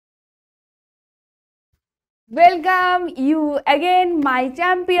Welcome you again my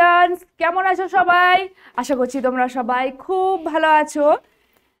champions. কেমন আছো সবাই? আশা করছি তোমরা সবাই খুব ভালো আছো।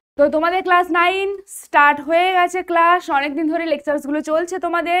 তো তোমাদের ক্লাস 9 স্টার্ট হয়ে গেছে। ক্লাস অনেকদিন ধরে লেকচার্সগুলো চলছে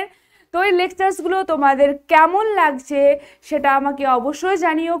তোমাদের। তো এই লেকচার্সগুলো তোমাদের কেমন লাগছে সেটা আমাকে অবশ্যই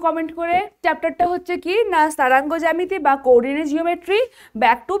জানিও কমেন্ট করে। চ্যাপ্টারটা হচ্ছে কি না, স্থানাঙ্ক জ্যামিতি বা coordinate geometry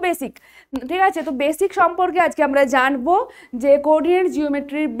back to basic. ঠিক আছে, তো বেসিক সম্পর্কে আজকে আমরা জানবো যে কোঅর্ডিনেট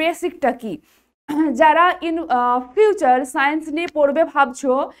জিওমেট্রির বেসিকটা কি। যারা ইন ফিউচার সায়েন্স নিয়ে পড়বে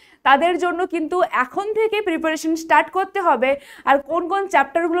ভাবছো তাদের জন্য কিন্তু এখন থেকে প্রিপারেশন স্টার্ট করতে হবে। আর কোন কোন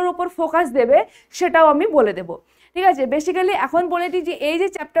চ্যাপ্টারগুলোর উপর ফোকাস দেবে সেটাও আমি বলে দেবো। ঠিক আছে, বেসিক্যালি এখন বলে দিই যে এই যে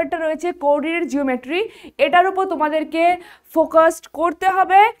চ্যাপ্টারটা রয়েছে কোঅর্ডিনেট জিওমেট্রি, এটার উপর তোমাদেরকে ফোকাসড করতে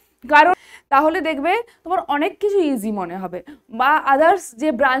হবে। কারণ তাহলে দেখবে তোমার অনেক কিছু ইজি মনে হবে, বা আদার্স যে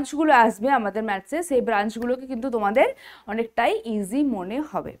ব্রাঞ্চগুলো আসবে আমাদের ম্যাথসে সেই ব্রাঞ্চগুলোকে কিন্তু তোমাদের অনেকটাই ইজি মনে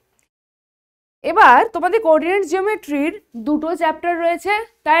হবে। এবার তোমাদের কোঅর্ডিনেট জিওমেট্রির দুটো চ্যাপ্টার রয়েছে,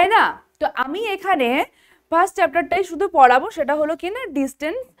 তাই না? তো আমি এখানে ফার্স্ট চ্যাপ্টারটাই শুধু পড়াবো, সেটা হলো কি না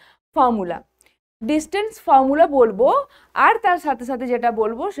ডিস্টেন্স ফর্মুলা। ডিস্টেন্স ফর্মুলা বলবো, আর তার সাথে সাথে যেটা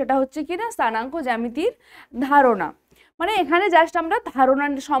বলবো সেটা হচ্ছে কি না স্থানাঙ্ক জ্যামিতির ধারণা। মানে এখানে জাস্ট আমরা ধারণা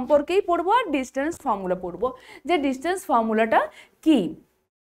সম্পর্কেই পড়বো আর ডিস্টেন্স ফর্মুলা পড়বো, যে ডিস্টেন্স ফর্মুলাটা কি।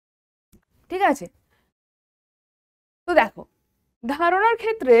 ঠিক আছে, তো দেখো ধারণার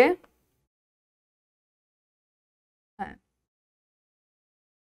ক্ষেত্রে হ্যাঁ,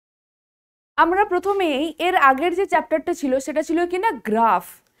 আমরা প্রথমেই এর আগের যে চ্যাপ্টারটা ছিল সেটা ছিল কি না গ্রাফ।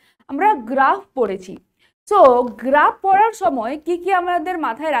 আমরা গ্রাফ পড়েছি। সো গ্রাফ পড়ার সময় কি কি আমাদের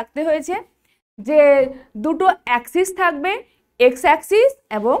মাথায় রাখতে হয়েছে, যে দুটো অ্যাক্সিস থাকবে, এক্স অ্যাক্সিস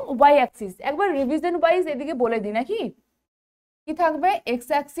এবং ওয়াই অ্যাক্সিস। একবার রিভিশন ওয়াইজ এদিকে বলে দিই নাকি, কি থাকবে এক্স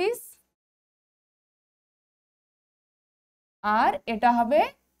অ্যাক্সিস আর এটা হবে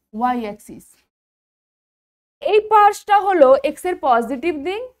ওয়াই অ্যাক্সিস। এই পার্টটা হলো এক্স এর পজিটিভ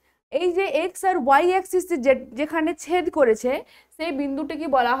দিক। এই যে এক্স আর ওয়াই অ্যাক্সিস যেখানে ছেদ করেছে সেই বিন্দুটিকে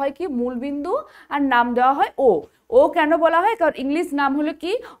বলা হয় কি মূল বিন্দু, আর নাম দেওয়া হয় ও। ও কেন বলা হয়? কারণ ইংলিশ নাম হলো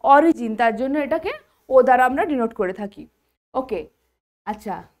কি অরিজিন, তার জন্য এটাকে ও দ্বারা আমরা ডিনোট করে থাকি। ওকে,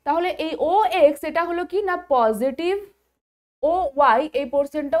 আচ্ছা, তাহলে এই ও এক্স এটা হলো কি না পজিটিভ, ও ওয়াই এই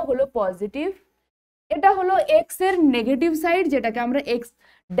পোর্শনটাও হলো পজিটিভ। এটা হলো এক্স এর নেগেটিভ সাইড, যেটাকে আমরা এক্স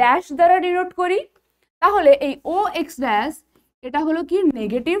ড্যাশ দ্বারা ডিনোট করি। তাহলে এই ও এক্স ড্যাশ এটা হলো কি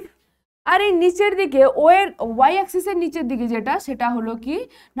নেগেটিভ। আর এই নিচের দিকে ও এর ওয়াই অ্যাক্সিসের নিচের দিকে যেটা সেটা হলো কি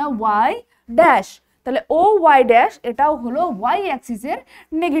না ওয়াই ড্যাশ। তাহলে ও ওয়াই ড্যাশ এটাও হলো ওয়াই অ্যাক্সিসের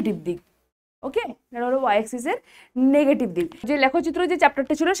নেগেটিভ দিক। ওকে, এটা হলো ওয়াই অ্যাক্সিসের নেগেটিভ দিক। যে লেখচিত্র যে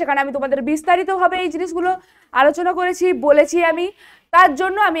চ্যাপ্টারটা ছিল সেখানে আমি তোমাদের বিস্তারিতভাবে এই জিনিসগুলো আলোচনা করেছি, বলেছি আমি, তার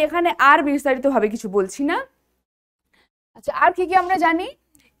জন্য আমি এখানে আর বিস্তারিতভাবে কিছু বলছি না। আচ্ছা, আর কি কি আমরা জানি?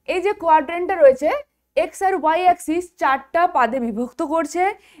 এই যে কোয়াড্রেন্টটা রয়েছে, এক্স আর ওয়াই অ্যাক্সিস চারটা পাদে বিভক্ত করছে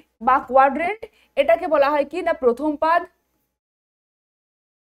বা কোয়াড্রেন্ট। এটাকে বলা হয় কি না প্রথম পাদ,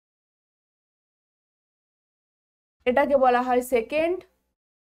 এটাকে বলা হয় সেকেন্ড,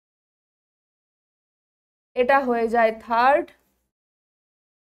 এটা হয়ে যায় থার্ড,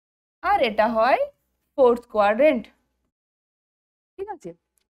 আর এটা হয় ফোর্থ কোয়াড্রেন্ট। ঠিক আছে,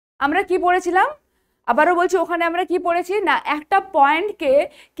 আমরা কি পড়েছিলাম? আবারও বলছি, ওখানে আমরা কি পড়েছি না একটা পয়েন্টকে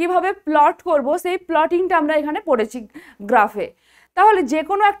কিভাবে প্লট করব সেই প্লটিংটা আমরা এখানে পড়েছি গ্রাফে। তাহলে যে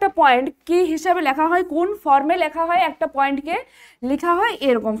কোনো একটা পয়েন্ট কি হিসাবে লেখা হয়, কোন ফর্মে লেখা হয়? একটা পয়েন্টকে লেখা হয়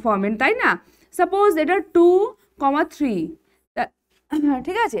এরকম ফর্মে, তাই না? সাপোজ এটা 2,3,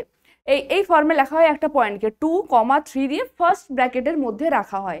 ঠিক আছে, এই ফর্মে লেখা হয় একটা পয়েন্টকে 2,3 দিয়ে ফার্স্ট ব্র্যাকেটের মধ্যে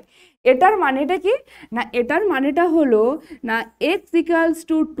রাখা হয়। এটার মানেটা কি না, এটার মানেটা হলো না x equals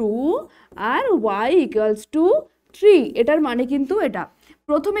to 2 R y equals to 3। এটার মানে কিন্তু এটা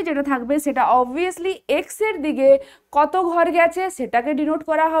প্রথমে যেটা থাকবে সেটা অবভিয়াসলি এক্স এর দিকে কত ঘর গেছে সেটাকে ডিনোট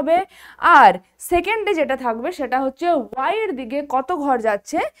করা হবে, আর সেকেন্ডে যেটা থাকবে সেটা হচ্ছে ওয়াই এর দিকে কত ঘর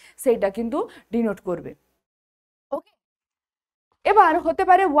যাচ্ছে সেইটা কিন্তু ডিনোট করবে। ওকে, এবার হতে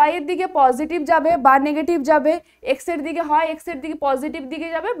পারে ওয়াই এর দিকে পজিটিভ যাবে বা নেগেটিভ যাবে, এক্স এর দিকে হয় এক্স এর দিকে পজিটিভ দিকে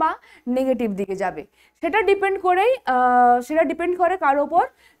যাবে বা নেগেটিভ দিকে যাবে। সেটা ডিপেন্ড করে কার ওপর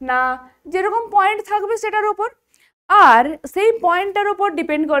না, যেরকম পয়েন্ট থাকবে সেটার ওপর। আর সেই পয়েন্টটার ওপর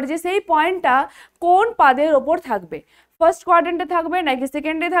ডিপেন্ড করে যে সেই পয়েন্টটা কোন পাদের ওপর থাকবে, ফার্স্ট কোয়াড্রেন্টে থাকবে নাকি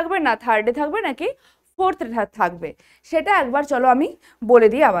সেকেন্ডে থাকবে, না থার্ডে থাকবে নাকি ফোর্থে থাকবে। সেটা একবার চলো আমি বলে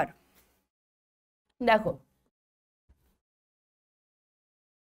দিই আবার। দেখো,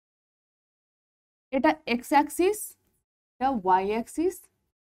 এটা এক্স অ্যাক্সিস, এটা ওয়াই অ্যাক্সিস,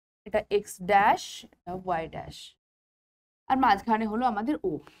 এটা এক্স ড্যাশ, এটা ওয়াই ড্যাশ, আর মাঝখানে হলো আমাদের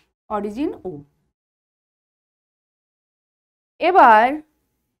ও, অরিজিন ও। এবার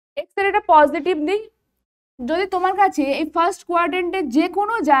এক্স এর এটা পজিটিভ দিক, যদি তোমার কাছে এই ফার্স্ট কোয়াড্রেন্টের যে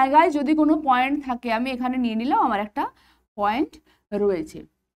কোনো জায়গায় যদি কোনো পয়েন্ট থাকে, আমি এখানে নিয়ে নিলাম আমার একটা পয়েন্ট রয়েছে,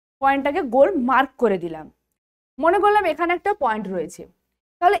 পয়েন্টটাকে গোল মার্ক করে দিলাম, মনে করলাম এখানে একটা পয়েন্ট রয়েছে,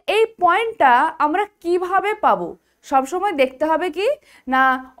 তাহলে এই পয়েন্টটা আমরা কিভাবে পাবো? সবসময় দেখতে হবে কি না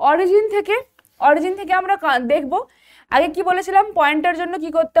অরিজিন থেকে আমরা দেখব। আগে কি বলেছিলাম, পয়েন্টের জন্য কি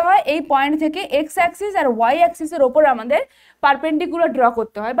করতে হয়, এই পয়েন্ট থেকে এক্স অ্যাক্সিস আর ওয়াই অ্যাক্সিসের ওপর আমাদের পারপেন্ডিকুলার ড্র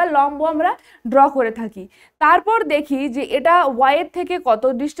করতে হয় বা লম্ব আমরা ড্র করে থাকি। তারপর দেখি যে এটা ওয়াই এর থেকে কত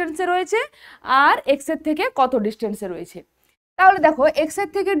ডিস্টেন্সে রয়েছে আর এক্স এর থেকে কত ডিস্টেন্সে রয়েছে। তাহলে দেখো এক্স এর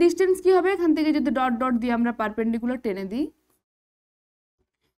থেকে ডিস্টেন্স কি হবে, এখান থেকে যদি ডট ডট দিয়ে আমরা পারপেন্ডিকুলার টেনে দিই,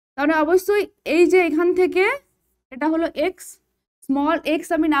 তাহলে অবশ্যই এই যে এখান থেকে এটা হলো এক্স, স্মল এক্স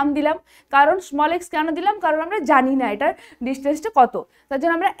আমি নাম দিলাম, কারণ স্মল এক্স কেন দিলাম, কারণ আমরা জানি না এটার ডিস্টেন্সটা কত, তার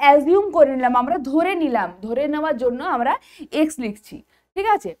জন্য আমরা অ্যাজিউম করে নিলাম, আমরা ধরে নিলাম, ধরে নেওয়ার জন্য আমরা এক্স লিখছি, ঠিক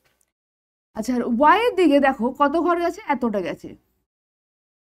আছে। আচ্ছা ওয়াই এর দিকে দেখো কত ঘর গেছে, এতটা গেছে,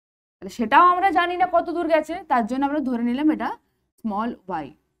 সেটাও আমরা জানি না কত দূর গেছে, তার জন্য আমরা ধরে নিলাম এটা স্মল ওয়াই।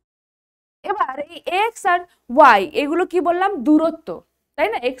 এবার এই এক্স আর ওয়াই এগুলো কি বললাম, দূরত্ব, তাই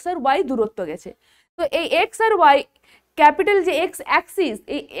না, এক্স আর ওয়াই দূরত্ব গেছে। তো এই এক্স আর ওয়াই ক্যাপিটাল যে এক্স অ্যাক্সিস,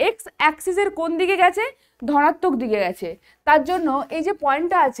 এই এক্স অ্যাক্সিসের কোন দিকে গেছে, ধনাত্মক দিকে গেছে, তার জন্য এই যে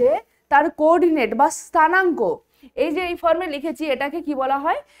পয়েন্টটা আছে তার কোঅর্ডিনেট বা স্থানাঙ্ক, এই যে এই ফর্মে লিখেছি এটাকে কি বলা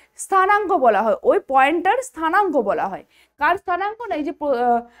হয়, স্থানাঙ্ক বলা হয়, ওই পয়েন্টটার স্থানাঙ্ক বলা হয়। কার স্থানাঙ্ক না, এই যে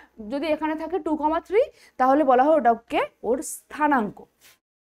যদি এখানে থাকে 2,3 তাহলে বলা হয় ওটাকে ওর স্থানাঙ্ক,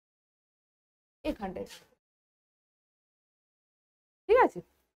 এখানটায়, ঠিক আছে,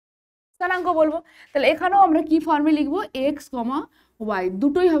 স্থানাঙ্ক বলবো। তাহলে এখানেও আমরা কি ফর্মে লিখবো, এক্স কমা ওয়াই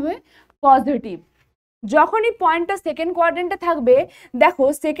দুটোই হবে পজিটিভ। যখনই পয়েন্টটা সেকেন্ড কোয়াড্রেন্টে থাকবে, দেখো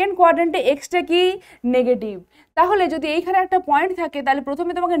সেকেন্ড কোয়াড্রেন্টে এক্সটা কি নেগেটিভ, তাহলে যদি এইখানে একটা পয়েন্ট থাকে তাহলে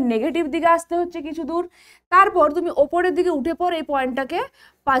প্রথমে তোমাকে নেগেটিভ দিকে আসতে হচ্ছে কিছু দূর, তারপর তুমি ওপরের দিকে উঠে পর এই পয়েন্টটাকে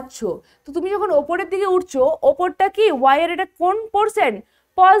পাচ্ছ। তো তুমি যখন ওপরের দিকে উঠছো, ওপরটা কি ওয়াই এর এটা কোন পোর্শন,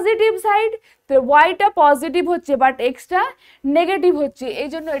 পজিটিভ সাইড, তো ওয়াইটা পজিটিভ হচ্ছে বাট এক্সটা নেগেটিভ হচ্ছে, এই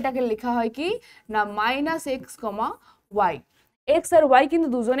জন্য এটাকে লেখা হয় কি না মাইনাস এক্স কমা ওয়াই। এক্স আর ওয়াই কিন্তু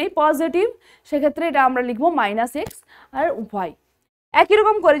দুজনেই পজিটিভ, সেক্ষেত্রে এটা আমরা লিখবো মাইনাস এক্স আর ওয়াই। একই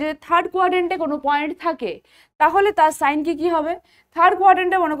রকম করে যদি থার্ড কোয়াড্রেন্টে কোনো পয়েন্ট থাকে তাহলে তার সাইন কি হবে, থার্ড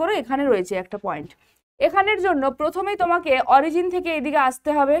কোয়াড্রেন্টে মনে করো এখানে রয়েছে একটা পয়েন্ট, এখানের জন্য প্রথমেই তোমাকে অরিজিন থেকে এদিকে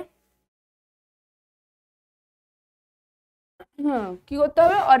আসতে হবে, কি করতে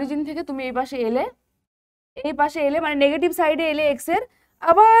হবে, অরিজিন থেকে তুমি এই পাশে এলে, এই পাশে এলে মানে নেগেটিভ সাইডে এলে এক্স এর,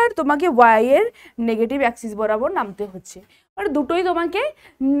 আবার তোমাকে ওয়াই এর নেগেটিভ অ্যাক্সিস বরাবর নামতে হচ্ছে, মানে দুটোই তোমাকে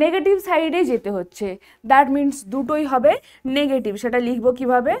নেগেটিভ সাইডে যেতে হচ্ছে, দ্যাট মিনস দুটোই হবে নেগেটিভ। সেটা লিখবো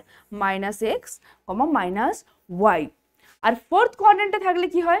কিভাবে, মাইনাস এক্স কমা মাইনাস ওয়াই। আর ফোর্থ কোয়াড্রেন্টে থাকলে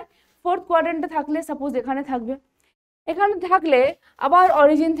কি হয়, ফোর্থ কোয়াড্রেন্টে থাকলে সাপোজ এখানে থাকবে, এখানে থাকলে আবার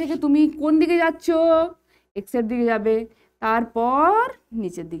অরিজিন থেকে তুমি কোন দিকে যাচ্ছ, এক্স এর দিকে যাবে, তারপর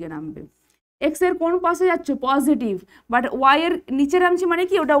নিচের দিকে নামবে, এক্স এর কোন পাশে যাচ্ছ, পজিটিভ, বাট ওয়াই এর নিচে নামছি মানে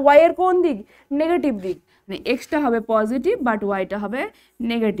কি ওটা ওয়াই এর কোন দিক, নেগেটিভ দিক, মানে এক্সটা হবে পজিটিভ বাট ওয়াইটা হবে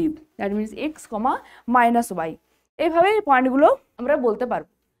negative, that means x comma minus Y. এইভাবে এই পয়েন্টগুলো আমরা বলতে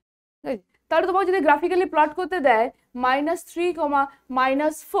পারবো। তাহলে তোমাকে যদি গ্রাফিক্যালি প্লট করতে দেয় -3,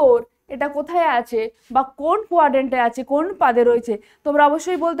 -4 এটা কোথায় আছে বা কোন কোয়াড্রেন্টে আছে, কোন পাদে রয়েছে, তোমরা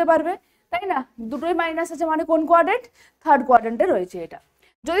অবশ্যই বলতে পারবে, তাই না, দুটোই মাইনাস আছে মানে কোন কোয়াড্রেন্ট, থার্ড কোয়াড্রেন্টে রয়েছে এটা।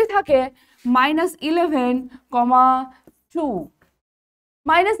 যদি থাকে -11,2,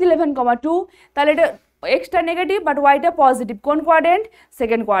 -11,2 তাহলে এটা এক্সটা নেগেটিভ বাট ওয়াইটা পজিটিভ, কোন কোয়াড্রেন্ট,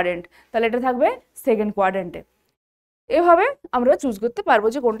 সেকেন্ড কোয়াড্রেন্ট, তাহলে এটা থাকবে সেকেন্ড কোয়াড্রেন্টে। এভাবে আমরা চুজ করতে পারবো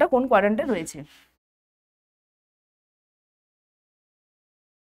যে কোনটা কোন কোয়াড্রেন্টে রয়েছে।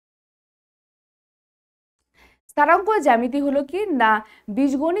 স্থানাঙ্ক জ্যামিতি হলো কি না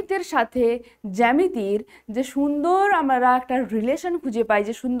বীজগণিতের সাথে জ্যামিতির যে সুন্দর আমরা একটা রিলেশন খুঁজে পাই,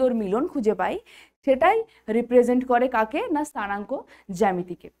 যে সুন্দর মিলন খুঁজে পাই, সেটাই রিপ্রেজেন্ট করে কাকে না স্থানাঙ্ক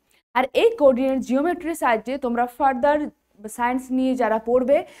জ্যামিতিকে। আর এই কোঅর্ডিনেট জিওমেট্রির সাহায্যে তোমরা ফার্দার সায়েন্স নিয়ে যারা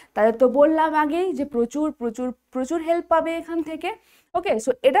পড়বে তাদের তো বললাম আগেই যে প্রচুর প্রচুর প্রচুর হেল্প পাবে এখান থেকে। ওকে,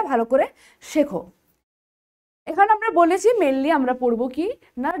 সো এটা ভালো করে শেখো। এখানে আমরা বলেছি মেনলি আমরা পড়বো কি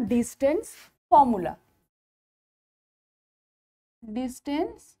না distance formula,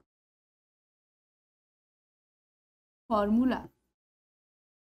 distance formula,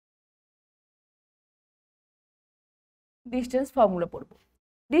 distance formula পড়বো।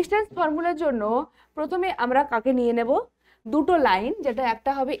 ডিস্টেন্স ফর্মুলার জন্য প্রথমে আমরা কাকে নিয়ে নেব, দুটো লাইন, যেটা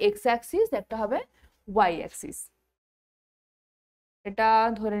একটা হবে এক্স অ্যাক্সিস, একটা হবে ওয়াই অ্যাক্সিস। এটা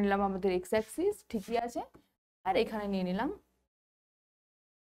ধরে নিলাম আমাদের এক্স অ্যাক্সিস, ঠিকই আছে, আর এখানে নিয়ে নিলাম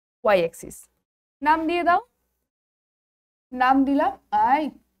ওয়াই অ্যাক্সিস। নাম দিয়ে দাও, নাম দিলাম আই,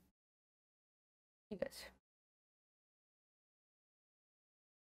 ঠিক আছে,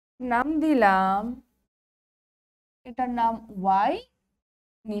 নাম দিলাম, এটার নাম ওয়াই,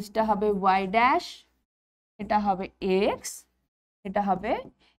 নিচটা হবে ওয়াই ড্যাশ, এটা হবে এক্স, এটা হবে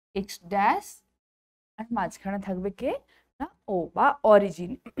এক্স ড্যাশ, আর মাঝখানে থাকবে কে না ও বা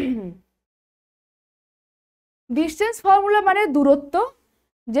অরিজিন। ডিস্টেন্স ফর্মুলা মানে দূরত্ব,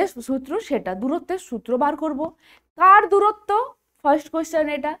 যে সূত্র সেটা, দূরত্বের সূত্র বার করব। কার দূরত্ব? ফার্স্ট কোশ্চেন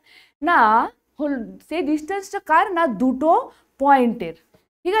এটা না, হল সেই ডিস্টেন্সটা কার না দুটো পয়েন্টের,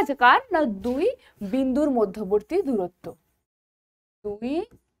 ঠিক আছে, কার না দুই বিন্দুর মধ্যবর্তী দূরত্ব, দুই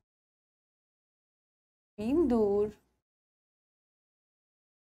বিন্দুর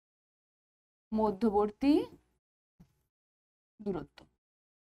মধ্যবর্তী দূরত্ব,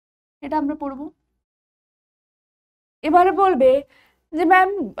 এটা আমরা পড়বো। এবারে বলবে যে ম্যাম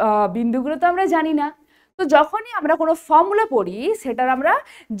বিন্দুগুলো তো আমরা জানি না, তো যখনই আমরা কোনো ফর্মুলা পড়ি সেটার আমরা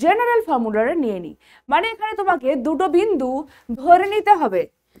জেনারেল ফর্মুলাটা নিয়ে নিই, মানে এখানে তোমাকে দুটো বিন্দু ধরে নিতে হবে,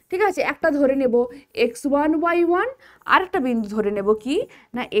 ঠিক আছে, একটা ধরে নেব x1y1, আর একটা বিন্দু ধরে নেব কি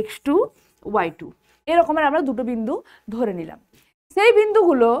না x2y2, এরকমের আমরা দুটো বিন্দু ধরে নিলাম। সেই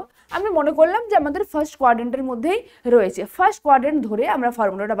বিন্দুগুলো আমি মনে করলাম যে আমাদের ফার্স্ট কোয়াড্রেন্টের মধ্যেই রয়েছে, ফার্স্ট কোয়াড্রেন্ট ধরে আমরা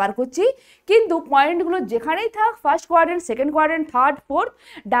ফর্মুলাটা বার করছি, কিন্তু পয়েন্টগুলো যেখানেই থাক, first quadrant, second quadrant, third, fourth,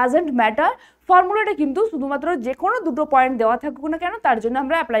 doesn't matter, ফর্মুলাটা কিন্তু শুধুমাত্র যে কোনো দুটো পয়েন্ট দেওয়া থাকুক না কেন তার জন্য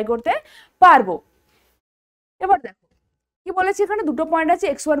আমরা অ্যাপ্লাই করতে পারবো। এবার দেখো কি বলেছি, এখানে দুটো পয়েন্ট আছে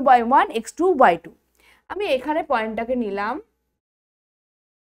x1y1, x2y2, আমি এখানে পয়েন্টটাকে নিলাম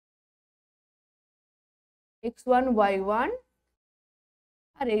x1y1,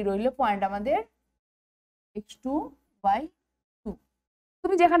 আর এই রইল পয়েন্ট আমাদের x2y2,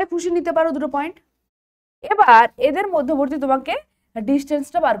 তুমি যেখানে খুশি নিতে পারো দুটো পয়েন্ট। এবার এদের মধ্যবর্তী তোমাকে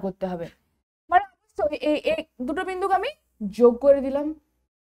ডিস্টেন্সটা বার করতে হবে, মানে এই দুটো বিন্দুকে আমি যোগ করে দিলাম,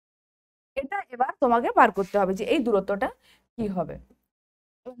 এটা এবার তোমাকে বার করতে হবে যে এই দূরত্বটা কি হবে।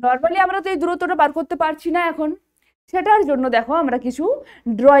 নর্মালি আমরা তো এই দূরত্বটা বার করতে পারছি না এখন, সেটার জন্য দেখো আমরা কিছু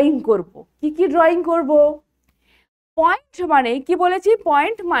ড্রয়িং করব। কি কি ড্রয়িং করব? পয়েন্ট মানে কি বলেছি,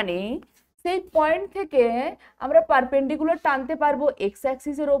 পয়েন্ট মানে সেই পয়েন্ট থেকে আমরা পারপেন্ডিকুলার টানতে পারবো এক্স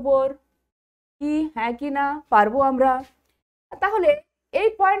অ্যাক্সিসের ওপর, কি হ্যাঁ কি না পারবো আমরা? তাহলে এই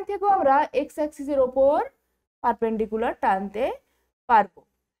পয়েন্ট থেকেও আমরা এক্স অ্যাক্সিসের ওপর পারপেন্ডিকুলার টানতে পারবো।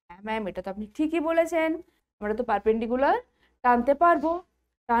 হ্যাঁ ম্যাম এটা তো আপনি ঠিকই বলেছেন, আমরা তো পারপেন্ডিকুলার টানতে পারবো।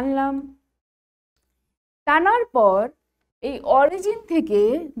 টানলাম, টানার পর এই অরিজিন থেকে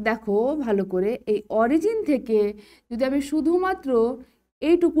দেখো ভালো করে, এই অরিজিন থেকে যদি আমি শুধুমাত্র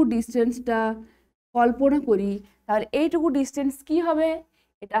এইটুকু ডিস্টেন্সটা কল্পনা করি, তাহলে এইটুকু ডিস্টেন্স কি হবে?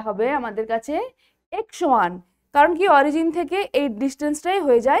 এটা হবে আমাদের কাছে x1, কারণ কি অরিজিন থেকে এই ডিস্টেন্সটাই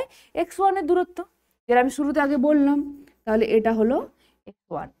হয়ে যায় x1 এর দূরত্ব, যেটা আমি শুরুতে আগে বললাম, তাহলে এটা হলো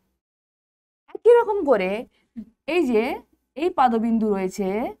x1। একই রকম করে এই যে এই পাদবিন্দু রয়েছে,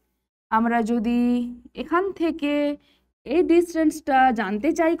 আমরা যদি এখান থেকে এই ডিস্টেন্সটা জানতে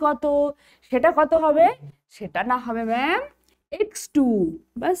চাই কত, সেটা কত হবে? সেটা না হবে ম্যাম x2,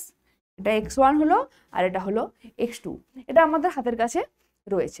 বাস, এটা x1 হলো আর এটা হলো x2, এটা আমাদের হাতের কাছে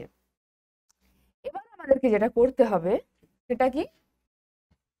রয়েছে। এবার আমাদেরকে যেটা করতে হবে সেটা কি,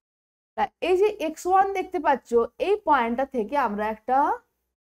 এই যে x1 দেখতে পাচ্ছ, এই পয়েন্টটা থেকে আমরা একটা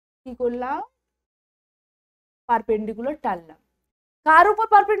কি করলাম, পারপেন্ডিকুলার টানলাম। কার উপর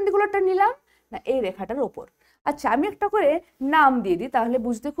পারপেন্ডিকুলারটা নিলাম না এই রেখাটার উপর। আচ্ছা আমি একটা করে নাম দিয়ে দিই, তাহলে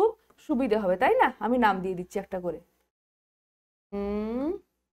বুঝতে খুব সুবিধা হবে, তাই না? আমি নাম দিয়ে দিচ্ছি একটা করে,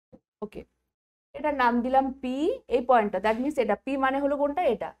 ওকে, এটা নাম দিলাম পি, এই পয়েন্টটা, দ্যাট মিনস এটা পি মানে হলো কোনটা,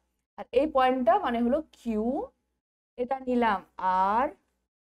 এটা, আর এই পয়েন্টটা মানে হলো কিউ, এটা নিলাম আর,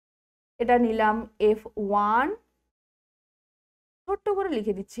 এটা নিলাম F1, ছোট্ট করে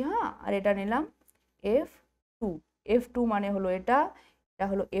লিখে দিচ্ছি, হ্যাঁ, আর এটা নিলাম F2, F2 মানে হলো এটা, এটা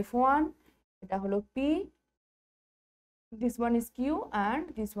হলো F1, এটা হলো P, this one is Q and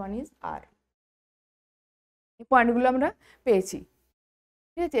this one is R। এই পয়েন্টগুলো আমরা পেয়েছি,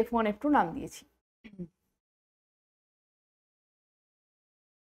 ঠিক আছে, F1 F2 নাম দিয়েছি।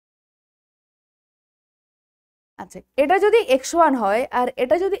 আচ্ছা এটা যদি x1 হয় আর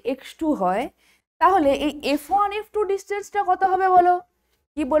এটা যদি x2 হয়, তাহলে এই F1 F2 ডিস্টেন্সটা কত হবে বলো?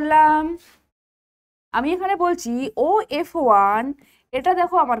 কি বললাম আমি এখানে বলছি, ও F1 এটা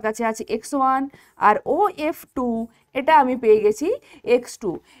দেখো আমার কাছে আছে x1, আর ও F2 এটা আমি পেয়ে গেছি x2।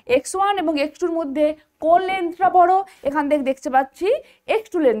 x1 এবং x2-র মধ্যে কোন লেন্থটা বড়? এখান থেকে দেখতে পাচ্ছি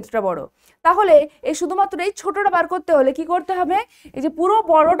x2 লেন্থটা বড়। তাহলে এই শুধুমাত্র এই ছোটটা বার করতে হলে কি করতে হবে? এই যে পুরো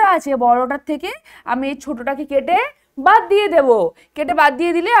বড়টা আছে, বড়টার থেকে আমি এই ছোটটাকে কেটে বাদ দিয়ে দেব, কেটে বাদ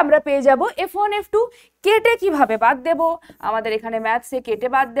দিয়ে দিলে আমরা পেয়ে যাব F1 F2। কেটে কিভাবে বাদ দেব, আমাদের এখানে ম্যাথসে কেটে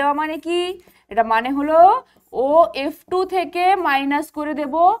বাদ দেওয়া মানে কি, এটা মানে হলো ও F2 থেকে মাইনাস করে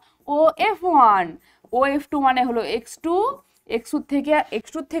দেব ও F1, ও F2 মানে হলো x2, x2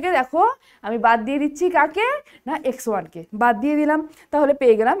 থেকে দেখো আমি বাদ দিয়ে দিচ্ছি কাকে, না x1 কে বাদ দিয়ে দিলাম, তাহলে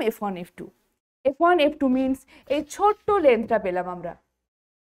পেয়ে গেলাম F1 F2। F1 F2 means এই ছোট্ট লেন্থটা পেলাম আমরা,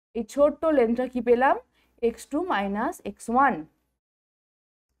 এই ছোট্ট লেন্থটা কি পেলাম, x2 মাইনাস x1।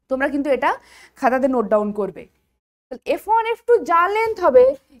 তোমরা কিন্তু এটা খাতাতে নোট ডাউন করবে। F1 F2 যা লেন্থ হবে,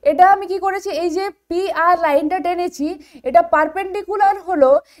 এটা আমি কি করেছি, এই যে পি আর লাইনটা টেনেছি, এটা পারপেন্ডিকুলার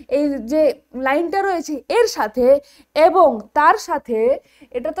হলো এই যে লাইনটা রয়েছে এর সাথে, এবং তার সাথে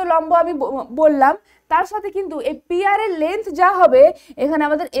এটা তো লম্ব আমি বললাম, তার সাথে কিন্তু এই পি আর এর লেন্থ যা হবে, এখানে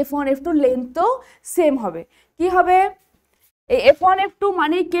আমাদের F1 F2 লেন্থও সেম হবে। কি হবে, এই F1 F2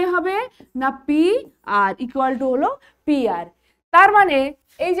 মানে কে হবে না পি আর ইকুয়াল টু হলো পি আর। তার মানে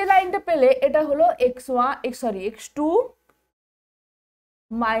এই যে লাইনটা পেলে এটা হলো x2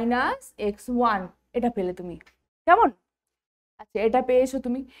 মাইনাস x1, এটা পেলে তুমি, কেমন? আচ্ছা, এটা পেয়েছো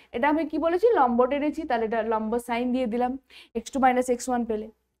তুমি, এটা আমি কি বলেছি, লম্ব টেনেছি, তাহলে এটা লম্ব সাইন দিয়ে দিলাম, x2 মাইনাস x1 পেলে।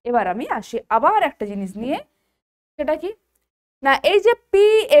 এবার আমি আসি আবার একটা জিনিস নিয়ে, সেটা কি না, এই যে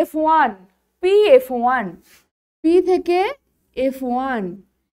PF1 P থেকে F1,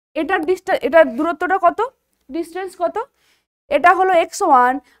 এটার দূরত্বটা কত, ডিস্টেন্স কত, এটা হলো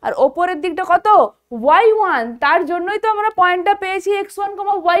x1 আর ওপরের দিকটা কত y1, তার জন্যই তো আমরা পয়েন্টটা পেয়েছি x1,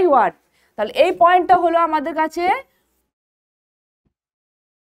 y1। তাহলে এই পয়েন্টটা হলো আমাদের কাছে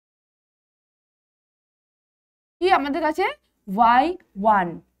কি, আমাদের কাছে y1,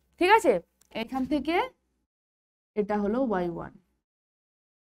 ঠিক আছে, এখান থেকে এটা হলো y1।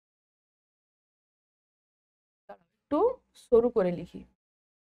 একটু সরু করে লিখি,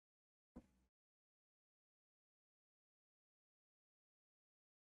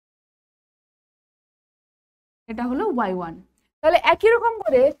 এটা হলো y1। তাহলে একই রকম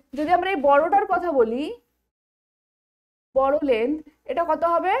করে যদি আমরা এই বড়টার কথা বলি, বড় লেন্থ, এটা কত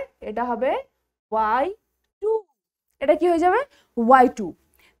হবে, এটা হবে y2, এটা কি হয়ে যাবে y2।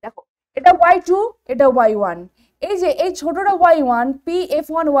 দেখো এটা y2, এটা y1, এই যে এই ছোটটা y1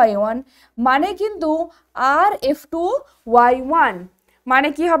 PF1 y1 মানে কিন্তু আর F2 y1, মানে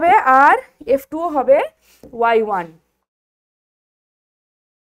কি হবে, আর F2 হবে y1।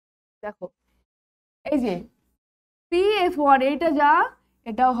 দেখো এই যে PF1 এইটা যা,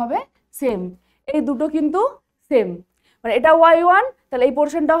 এটাও হবে সেম, এই দুটো কিন্তু সেম, মানে এটা y1, তাহলে এই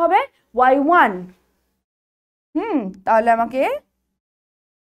পোর্শনটা হবে y1। তাহলে আমাকে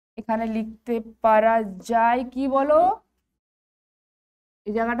এখানে লিখতে পারা যায় কি বলো,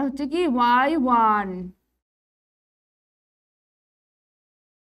 এই জায়গাটা হচ্ছে কি y1,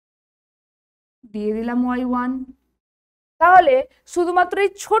 দিয়ে দিলাম y1। তাহলে শুধুমাত্র এই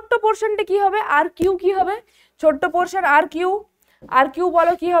ছোট্ট পোর্শনটা কি হবে, আর কিউ কি হবে, ছোট্ট পোর্শন আর কিউ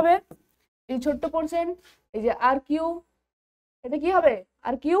বলো কি হবে, এই ছোট্ট পোর্শন, এই যে আর কিউ, এটা কি হবে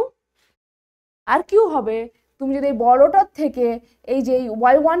আর কিউ হবে। তুমি যদি এই বড়টার থেকে এই যে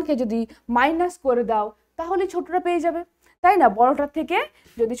y1 কে যদি মাইনাস করে দাও, তাহলে ছোটটা পেয়ে যাবে, তাই না? বড়টার থেকে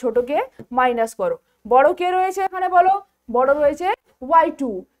যদি ছোটকে মাইনাস করো, বড় কে রয়েছে এখানে বলো, বড় রয়েছে y2,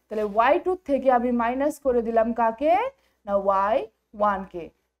 তাহলে y2 থেকে আমি মাইনাস করে দিলাম কাকে, না y1 কে,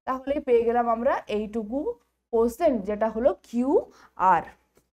 তাহলে পেয়ে গেলাম আমরা এইটুকু পোর্শন, যেটা হলো কিউ আর,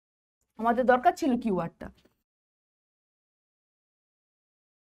 আমাদের দরকার ছিল কিউ আরটা।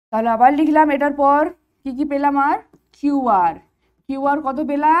 তাহলে আবার লিখলাম, এটার পর কি কি পেলাম, আর কিউ আর কত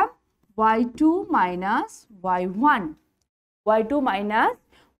পেলাম, y2 মাইনাস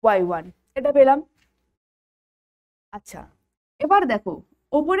y1, এটা পেলাম। আচ্ছা, এবার দেখো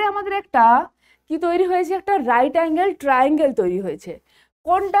ওপরে আমাদের একটা কি তৈরি হয়েছে, একটা রাইট অ্যাঙ্গেল ট্রায়াঙ্গেল তৈরি হয়েছে,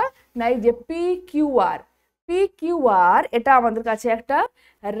 কোনটা না, এই যে PQR, এটা আমাদের কাছে একটা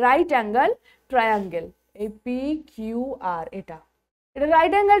রাইট অ্যাঙ্গেল ট্রায়াঙ্গেল, এই PQR এটা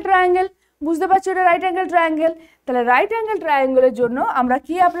রাইট অ্যাঙ্গেল ট্রায়াঙ্গেল, বুঝতে পারছো, এটা রাইট অ্যাঙ্গেল ট্রায়াঙ্গেল। তাহলে রাইট অ্যাঙ্গেল ট্রায়াঙ্গেলের জন্য আমরা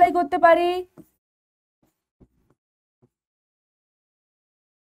কি অ্যাপ্লাই করতে পারি,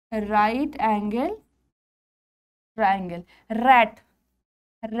 রাইট অ্যাঙ্গেল ট্রায়াঙ্গেল,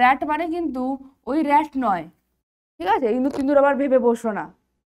 র্যাট মানে কিন্তু ওই র্যাট নয়, ঠিক আছে, কিন্তু আবার ভেবে বসো না।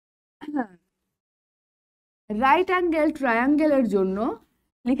 রাইট অ্যাঙ্গেল ট্রায়াঙ্গেলের জন্য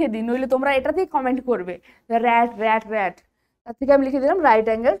লিখে দিন, নইলে তোমরা এটাতেই কমেন্ট করবে র্যাট, তার থেকে আমি লিখে দিলাম রাইট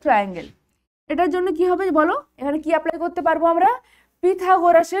অ্যাঙ্গেল ট্রায়াঙ্গেল। এটার জন্য কি হবে বলো, এখানে কি অ্যাপ্লাই করতে পারবো আমরা,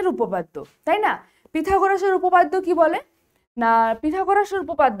 পিথাগোরাসের উপপাদ্য, তাই না? পিথাগোরাসের উপপাদ্য কি বলে না, পিথাগোরাসের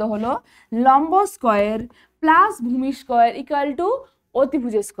উপপাদ্য হলো লম্ব স্কয়ার প্লাস ভূমি স্কয়ার ইকুয়াল টু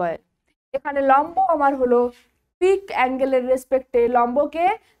অতিভুজ স্কয়ার। এখানে লম্ব আমার হলো পিক অ্যাঙ্গেলের রেসপেক্টে লম্বকে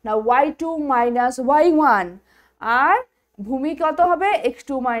না y2 মাইনাস y1 আর ভূমি কত হবে x2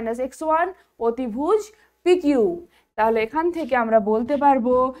 মাইনাস x1 অতিভুজ PQ। তাহলে এখান থেকে আমরা বলতে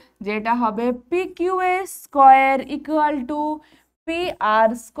পারবো যে এটা হবে PQS square equal to PR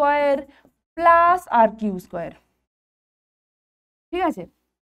square plus RQ square. ঠিক আছে,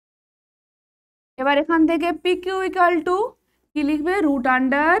 এবার এখান থেকে PQ ইকুয়াল টু কি লিখবে, root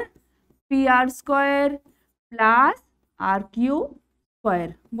under PR square plus RQ square.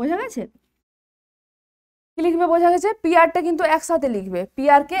 বোঝা গেছে? কি লিখবে বোঝা গেছে? পিআরটা কিন্তু একসাথে লিখবে,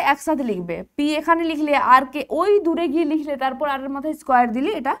 পিআর কে একসাথে লিখবে, পি এখানে লিখলে আর কে ওই দূরে গিয়ে লিখলে তারপর আর এর মাথায় স্কয়ার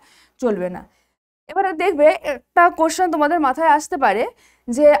দিলে এটা চলবে না। এবারে দেখবে একটা কোশ্চেন তোমাদের মাথায় আসতে পারে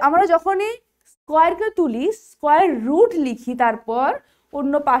যে আমরা যখনই স্কয়ারকে তুলি, স্কয়ার রুট লিখি, তারপর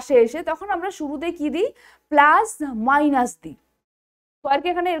অন্য পাশে এসে তখন আমরা শুরুতে কি দিই, প্লাস মাইনাস দিই। স্কয়ারকে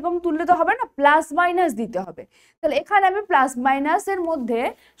এখানে এরকম তুললে তো হবে না, প্লাস মাইনাস দিতে হবে। তাহলে এখানে আমি প্লাস মাইনাসের মধ্যে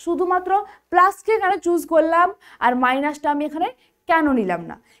শুধুমাত্র প্লাসকে এখানে চুজ করলাম, আর মাইনাসটা আমি এখানে কেন নিলাম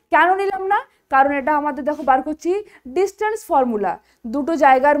না? কেন নিলাম না? কারণ এটা আমাদের দেখো বার করছি ডিস্টেন্স ফর্মুলা, দুটো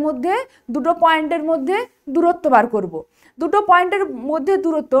জায়গার মধ্যে দুটো পয়েন্টের মধ্যে দূরত্ব বার করব। দুটো পয়েন্টের মধ্যে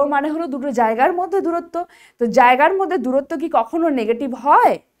দূরত্ব মানে হলো দুটো জায়গার মধ্যে দূরত্ব। তো জায়গার মধ্যে দূরত্ব কি কখনো নেগেটিভ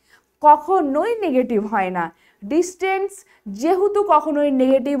হয়? কখনোই নেগেটিভ হয় না। ডিস্টেন্স যেহেতু কখনোই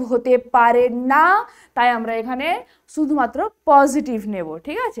নেগেটিভ হতে পারে না, তাই আমরা এখানে শুধুমাত্র পজিটিভ নেব।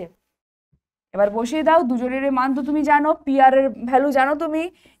 ঠিক আছে, এবার বসিয়ে দাও। দুজনের মান তো তুমি জানো, পিআর এর ভ্যালু জানো তুমি,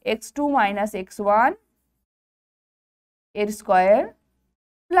 x2 মাইনাস x1 এর square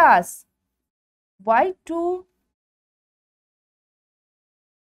plus y2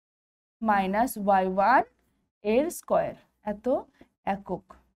 minus y1 এর স্কয়ার এত একক।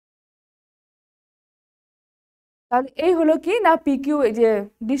 তাহলে এই হলো কি না পিকিউ, এই যে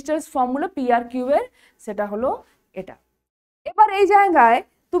ডিস্টেন্স ফর্মুলা পিআর কিউ এর, সেটা হলো এটা। এবার এই জায়গায়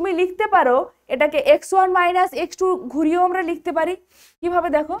তুমি লিখতে পারো এটাকে x1 মাইনাস x2 ঘুরিয়েও আমরা লিখতে পারি। কিভাবে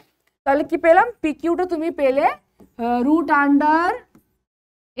দেখো, তাহলে কি পেলাম, পিকিউটা তুমি পেলে root under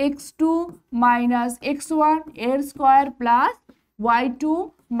x2 minus x1 এর square plus y2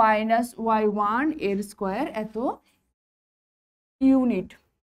 minus y1 এর স্কয়ার এত ইউনিট।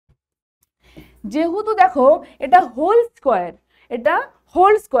 যেহেতু দেখো এটা হোল স্কয়ার, এটা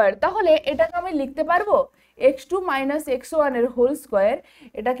হোল স্কয়ার, তাহলে এটাকে আমি লিখতে পারবো x2 মাইনাস x1 এর হোল স্কয়ার।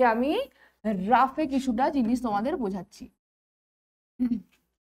 এটাকে আমি রাফে কিছুটা জিনিস তোমাদের বোঝাচ্ছি।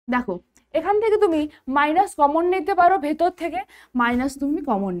 দেখো এখান থেকে তুমি মাইনাস কমন নিতে পারো, ভেতর থেকে মাইনাস তুমি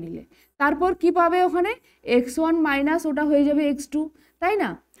কমন নিলে তারপর কি পাবে, ওখানে x1 মাইনাস ওটা হয়ে যাবে x2, তাই না?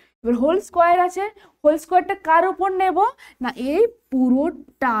 এবার হোল স্কয়ার আছে, হোল স্কয়ারটা কার উপর নেব না, এই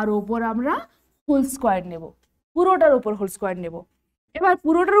পুরোটার উপর আমরা হোল স্কয়ার নেব, পুরোটার উপর হোল স্কয়ার নেব। এবার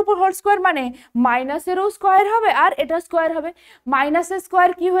পুরোটার উপর হোল স্কয়ার মানে মাইনাসেরও স্কয়ার হবে আর এটা স্কয়ার হবে। মাইনাসের স্কয়ার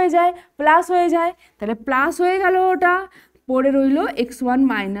কি হয়ে যায়, প্লাস হয়ে যায়, তাহলে প্লাস হয়ে গেল, ওটা পড়ে রইল x1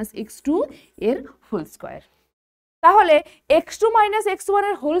 মাইনাস x2 এর হোল স্কয়ার। তাহলে x2 মাইনাস x1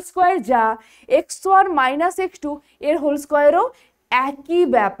 এর হোল স্কয়ার যা, x1 মাইনাস x2 এর হোল স্কয়ারও একই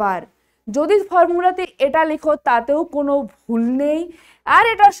ব্যাপার। যদি ফর্মুলাতে এটা লিখো তাতেও কোনো ভুল নেই, আর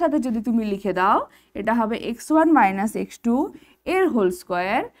এটার সাথে যদি তুমি লিখে দাও এটা হবে x1 মাইনাস x2 এর whole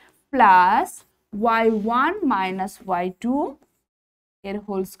square plus y1 minus y2 এর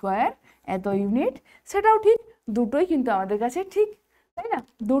হোল স্কয়ার এত ইউনিট। সেটাও ঠিক, দুটোই কিন্তু আমাদের কাছে ঠিক, তাই না?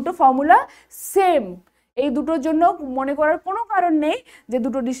 দুটো ফর্মুলা সেম, এই দুটোর জন্য মনে করার কোনো কারণ নেই যে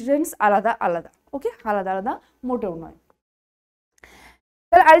দুটো ডিস্টেন্স আলাদা আলাদা। ওকে, আলাদা আলাদা মোটেও নয়।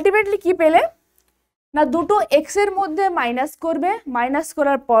 তাহলে আলটিমেটলি কি পেলে না, দুটো এক্স এর মধ্যে মাইনাস করবে, মাইনাস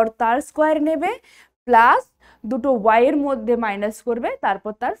করার পর তার স্কয়ার নেবে, প্লাস দুটো ওয়াই এর মধ্যে মাইনাস করবে,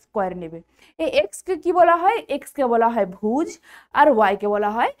 তারপর তার স্কয়ার নেবে। এই এক্স কে কি বলা হয়, এক্স কে বলা হয় ভুজ, আর ওয়াই কে বলা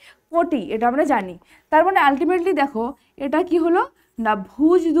হয় কোটি, এটা আমরা জানি। তার মানে আলটিমেটলি দেখো এটা কি হলো না,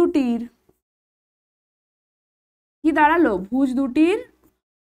 ভুজ দুটির কি দাঁড়ালো, ভুজ দুটির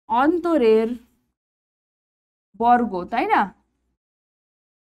অন্তরের বর্গ, তাই না?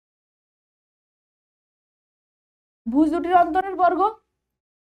 ভুজ দুটির অন্তরের বর্গ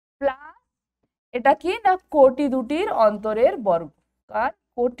প্লাস এটা কি না, কোটি দুটির অন্তরের বর্গ, আর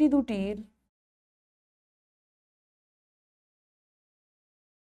কোটি দুটির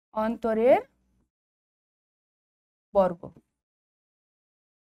অন্তরের বর্গ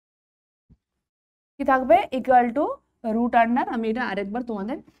কি থাকবে, ইকুয়াল টু রুট আন্ডার, আমি এটা আরেকবার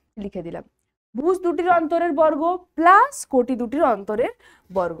তোমাদের লিখে দিলাম, ভুজ দুটির অন্তরের বর্গ প্লাস কোটি দুটির অন্তরের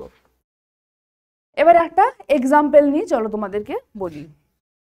বর্গ। এবার একটা এক্সাম্পল নিয়ে চলো তোমাদেরকে বলি।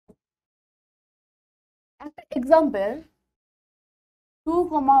 একটা এক্সাম্পল 2,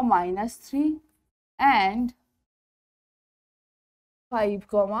 -3 and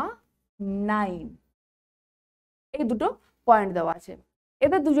 5,9 এই দুটো পয়েন্ট দেওয়া আছে।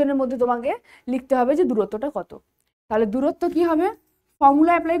 এদের দুজনের মধ্যে তোমাকে লিখতে হবে যে দূরত্বটা কত। তাহলে দূরত্ব কি হবে,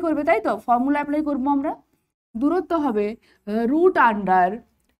 ফর্মুলা অ্যাপ্লাই করবে, তাই তো? ফর্মুলা অ্যাপ্লাই করবো আমরা। দূরত্ব হবে রুট আন্ডার,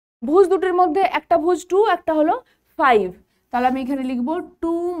 ভুজ দুটোর মধ্যে একটা ভুজ 2, একটা হলো 5, তাহলে আমি এখানে লিখবো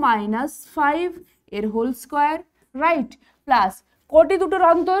 2 - 5 এর হোল স্কোয়ার, রাইট, প্লাস কোটি দুটোর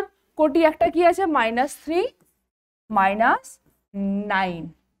অন্তর, কোটি একটা কি আছে -3 - 9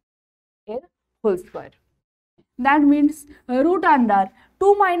 এর whole square. That means root under 2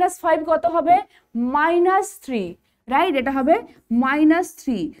 - 5 কত হবে -3, রাইট, এটা হবে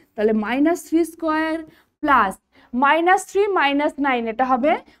 -3, তাহলে -3 স্কোয়ার প্লাস -3 - 9 এটা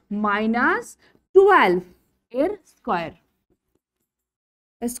হবে -12 এর স্কোয়ার।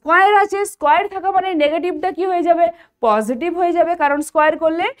 স্কোয়ার আছে, স্কোয়ার থাকা মানে নেগেটিভটা কি হয়ে যাবে, পজিটিভ হয়ে যাবে, কারণ স্কোয়ার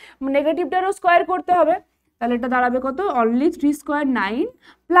করলে নেগেটিভটারও স্কোয়ার করতে হবে। তাহলে এটা দাঁড়াবে কত, অনলি 3 স্কোয়ার 9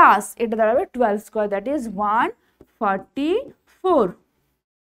 প্লাস এটা দাঁড়াবে 12 স্কোয়ার, দ্যাট ইজ 144।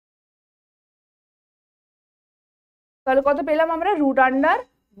 তাহলে কত পেলাম আমরা, রুট আন্ডার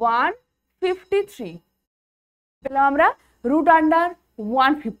 153 পেলাম আমরা, রুট আন্ডার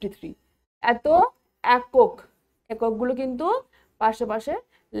 153। এত একক, এককগুলো কিন্তু পাশে পাশে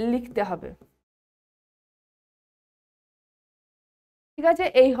লিখতে হবে, ঠিক আছে?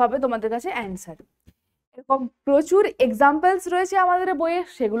 এই হবে তোমাদের কাছে অ্যান্সার। এরকম প্রচুর এক্সাম্পলস রয়েছে আমাদের বইয়ে,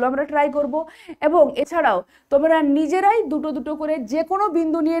 সেগুলো আমরা ট্রাই করব। এবং এছাড়াও তোমরা নিজেরাই দুটো দুটো করে যে কোনো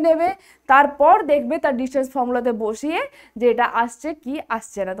বিন্দু নিয়ে নেবে, তারপর দেখবে তার ডিস্টেন্স ফর্মুলাতে বসিয়ে যে এটা আসছে কি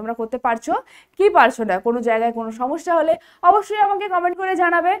আসছে না, তোমরা করতে পারছো কি পারছো না। কোনো জায়গায় কোনো সমস্যা হলে অবশ্যই আমাকে কমেন্ট করে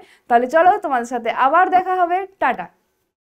জানাবে। তাহলে চলো, তোমাদের সাথে আবার দেখা হবে, টাটা।